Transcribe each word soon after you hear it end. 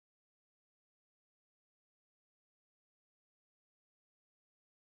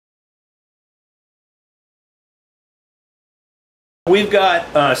We've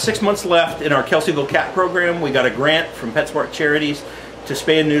got 6 months left in our Kelseyville Cat program. We got a grant from PetSmart Charities to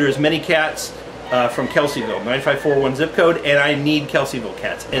spay and neuter as many cats from Kelseyville, 95401 zip code, and I need Kelseyville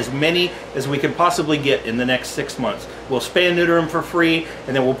Cats, as many as we can possibly get in the next 6 months. We'll spay and neuter them for free,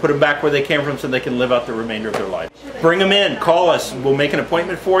 and then we'll put them back where they came from so they can live out the remainder of their life. Bring them in, call us, we'll make an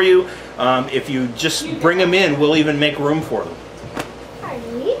appointment for you. If you just bring them in, we'll even make room for them. Hi,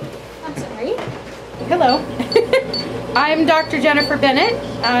 I'm sorry. Hello. I'm Dr. Jennifer Bennett.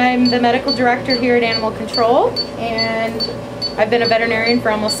 I'm the medical director here at Animal Control, and I've been a veterinarian for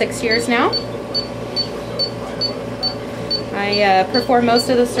almost 6 years now. I perform most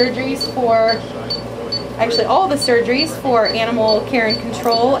of the surgeries actually all the surgeries for animal care and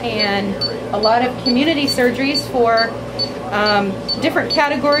control, and a lot of community surgeries for different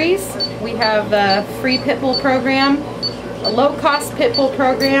categories. We have a free pit bull program, a low-cost pit bull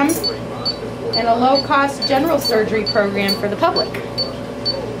program, and a low-cost general surgery program for the public.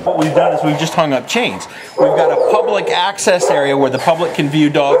 What we've done is we've just hung up chains. We've got a public access area where the public can view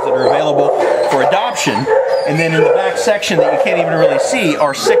dogs that are available for adoption, and then in the back section that you can't even really see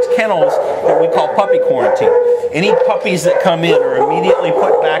are 6 kennels that we call puppy quarantine. Any puppies that come in are immediately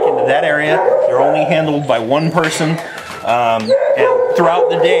put back into that area. They're only handled by one person, and throughout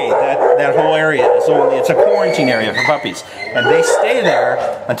the day that whole area is it's a quarantine area for puppies, and they stay there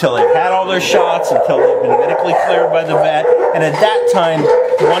until they've had all their shots, until they've been medically cleared by the vet, and at that time,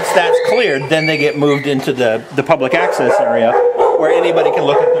 once that's cleared, then they get moved into the public access area where anybody can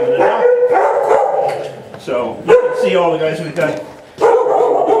look at them and adopt them. So you can see all the guys we've got.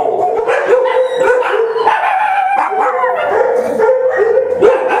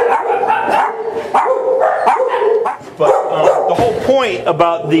 But the whole point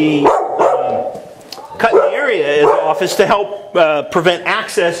about the cutting the area off is to help prevent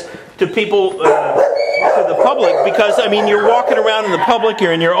access to people, to the public, because I mean, you're walking around in the public,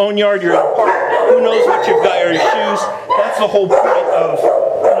 you're in your own yard, you're in a park, who knows what you've got in your shoes. That's the whole point of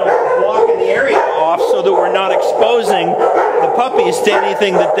blocking the area off so that we're not exposing the puppies to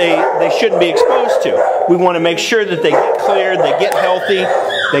anything that they shouldn't be exposed to. We want to make sure that they get cleared, they get healthy,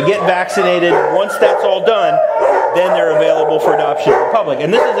 they get vaccinated. Once that's all done, then they're available for adoption to the public.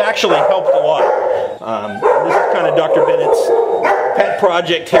 And this has actually helped a lot. This is kind of Dr. Bennett's pet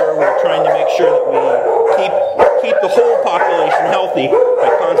project here. We're trying to make sure that we keep the whole population healthy by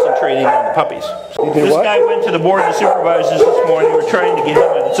concentrating on the puppies. This guy went to the board of supervisors this morning. We're trying to get him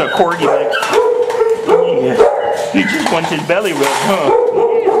a corgi mix. Yeah. He just wants his belly rubbed, huh?